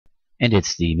And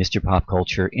it's the Mr. Pop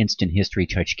Culture Instant History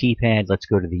Touch keypad. Let's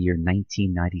go to the year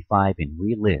 1995 and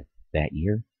relive that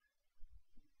year.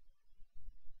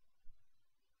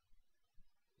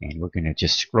 And we're going to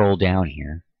just scroll down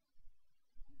here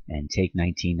and take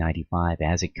 1995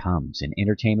 as it comes. In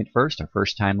entertainment first, our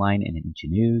first timeline, and into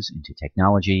news, into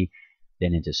technology,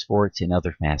 then into sports and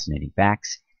other fascinating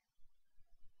facts.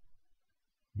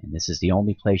 And this is the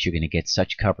only place you're going to get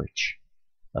such coverage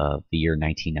of the year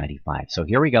 1995. So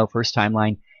here we go, first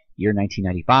timeline, year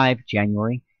 1995,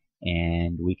 January,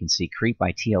 and we can see Creep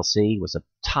by TLC was a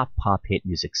top pop hit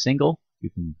music single. You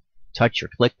can touch or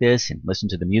click this and listen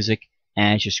to the music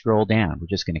as you scroll down. We're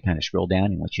just going to kind of scroll down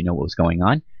and let you know what was going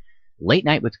on. Late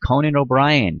Night with Conan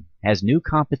O'Brien has new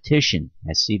competition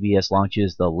as CBS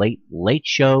launches The Late Late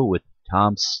Show with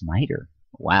Tom Snyder.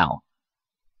 Wow.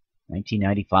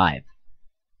 1995.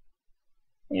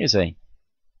 Here's a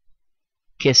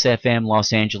Kiss FM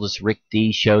Los Angeles Rick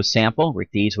Dees show sample.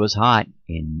 Rick Dees was hot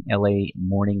in LA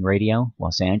morning radio,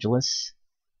 Los Angeles.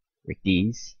 Rick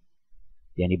Dees.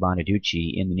 Danny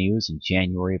Bonaducci in the news in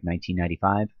January of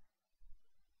 1995.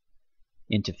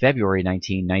 Into February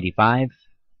 1995,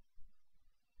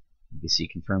 NBC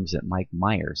confirms that Mike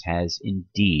Myers has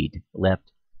indeed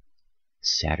left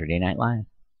Saturday Night Live.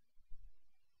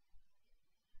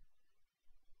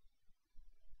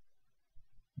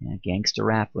 Yeah, gangster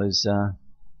rap was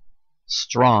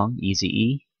strong.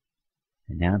 Eazy-E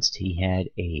announced he had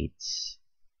AIDS.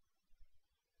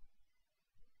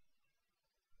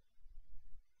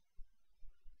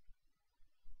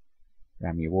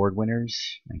 Grammy Award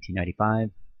winners, 1995.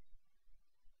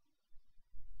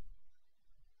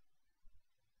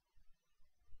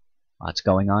 Lots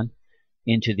going on.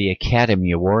 Into the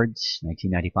Academy Awards,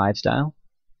 1995 style.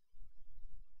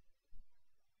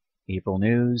 April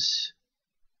news.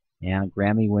 Yeah,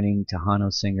 Grammy-winning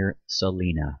Tejano singer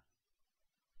Selena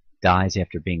dies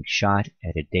after being shot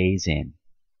at a Days Inn.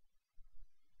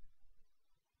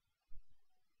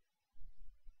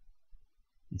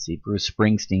 You see, Bruce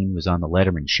Springsteen was on the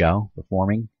Letterman Show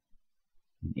performing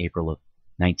in April of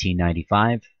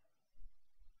 1995.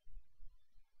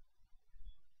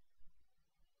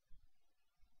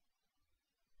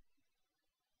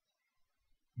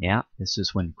 Yeah, this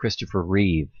is when Christopher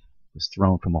Reeve was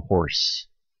thrown from a horse.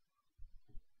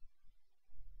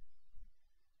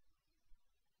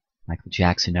 Michael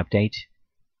Jackson update.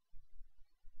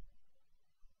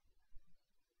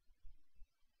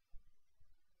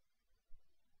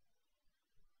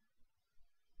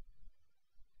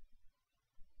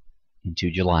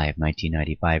 Into July of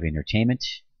 1995 entertainment.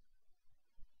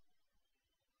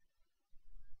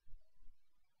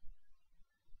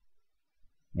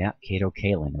 Yeah, Kato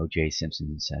Kaelin, O.J.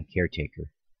 Simpson's caretaker,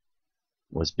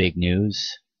 was big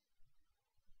news.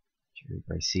 Jerry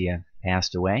Garcia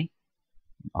passed away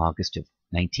in August of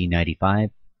 1995.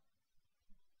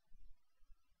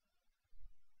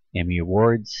 Emmy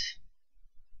Awards.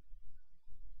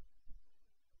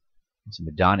 There's a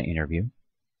Madonna interview,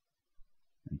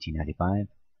 1995.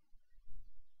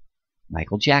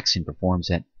 Michael Jackson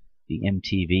performs at the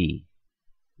MTV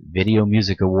Video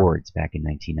Music Awards back in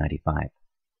 1995.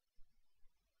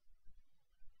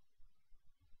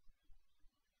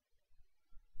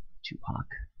 Tupac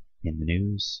in the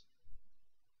news.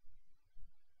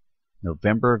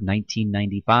 November of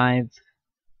 1995.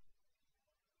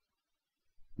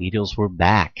 Beatles were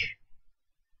back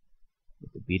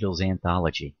with the Beatles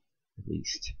anthology,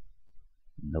 released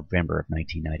in November of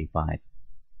 1995.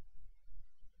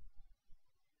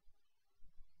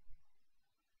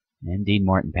 And Dean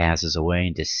Martin passes away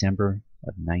in December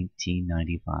of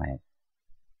 1995.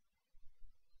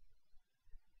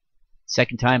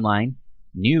 Second timeline,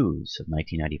 news of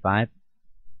 1995.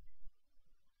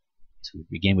 So we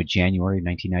begin with January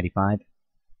 1995.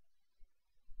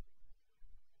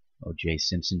 O.J.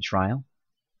 Simpson trial.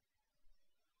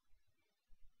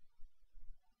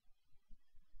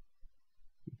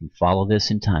 You can follow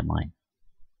this in timeline.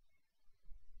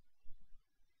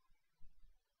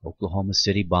 Oklahoma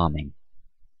City bombing,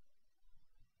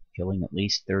 killing at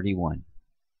least 31.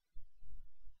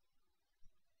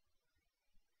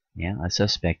 Yeah, a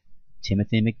suspect,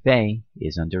 Timothy McVeigh,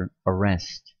 is under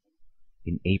arrest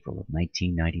in April of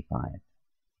 1995.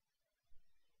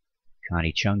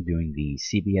 Connie Chung doing the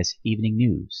CBS Evening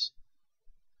News.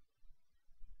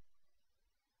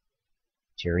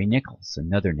 Jerry Nichols,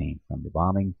 another name from the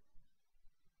bombing.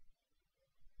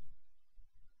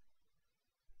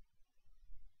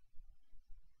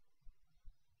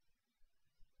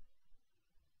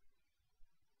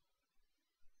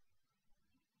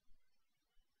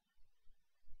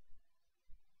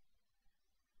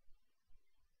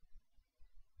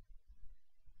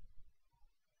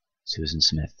 Susan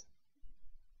Smith.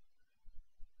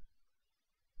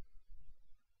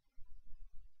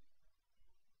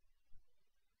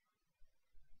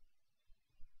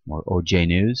 More OJ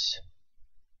news.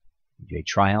 OJ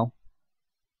trial.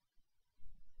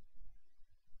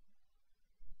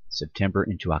 September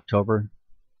into October.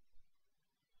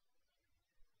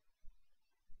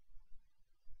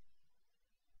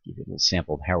 Give you a little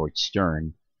sample of Howard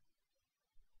Stern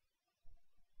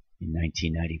in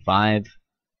 1995.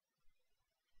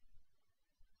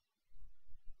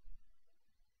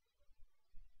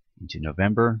 Into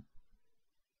November.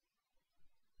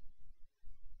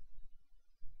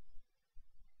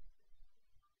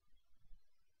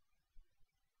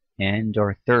 And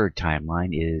our third timeline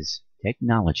is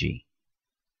technology.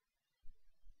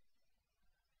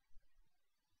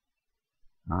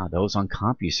 Those on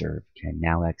CompuServe can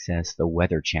now access the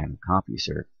Weather Channel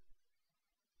CompuServe.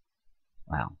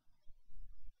 Wow.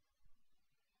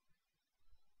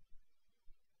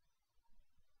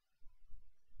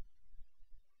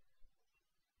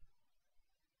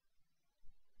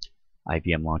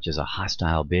 IBM launches a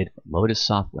hostile bid for Lotus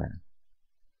Software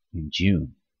in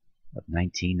June of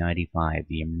 1995.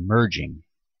 The emerging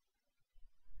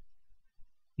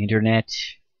Internet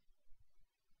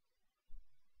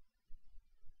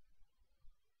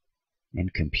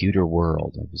and computer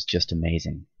world. It was just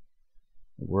amazing.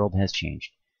 The world has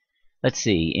changed. Let's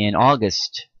see. In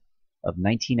August of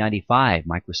 1995,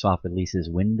 Microsoft releases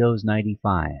Windows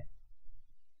 95.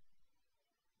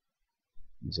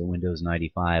 There's a Windows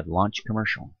 95 launch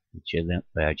commercial with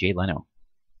Jay Leno.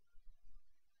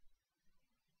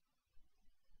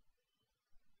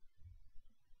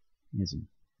 There's a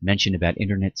mention about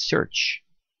Internet search.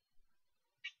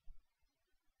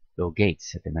 Bill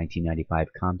Gates at the 1995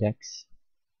 Comdex.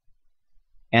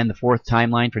 And the fourth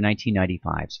timeline for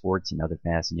 1995, sports and other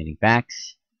fascinating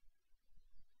facts.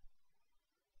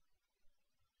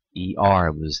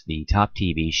 ER was the top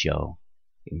TV show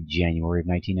in January of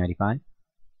 1995.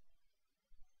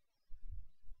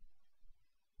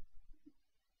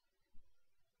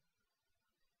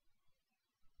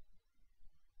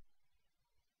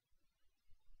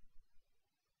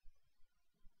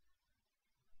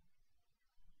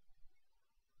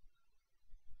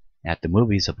 At the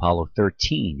movies, Apollo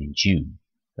 13 in June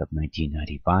of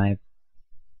 1995.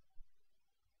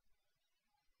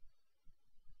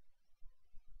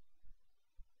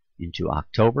 Into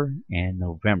October and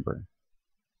November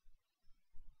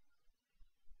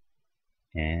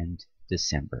and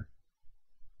December.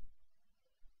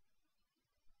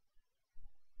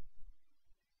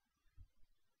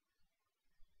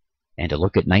 And a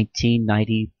look at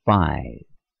 1995.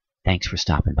 Thanks for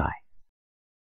stopping by.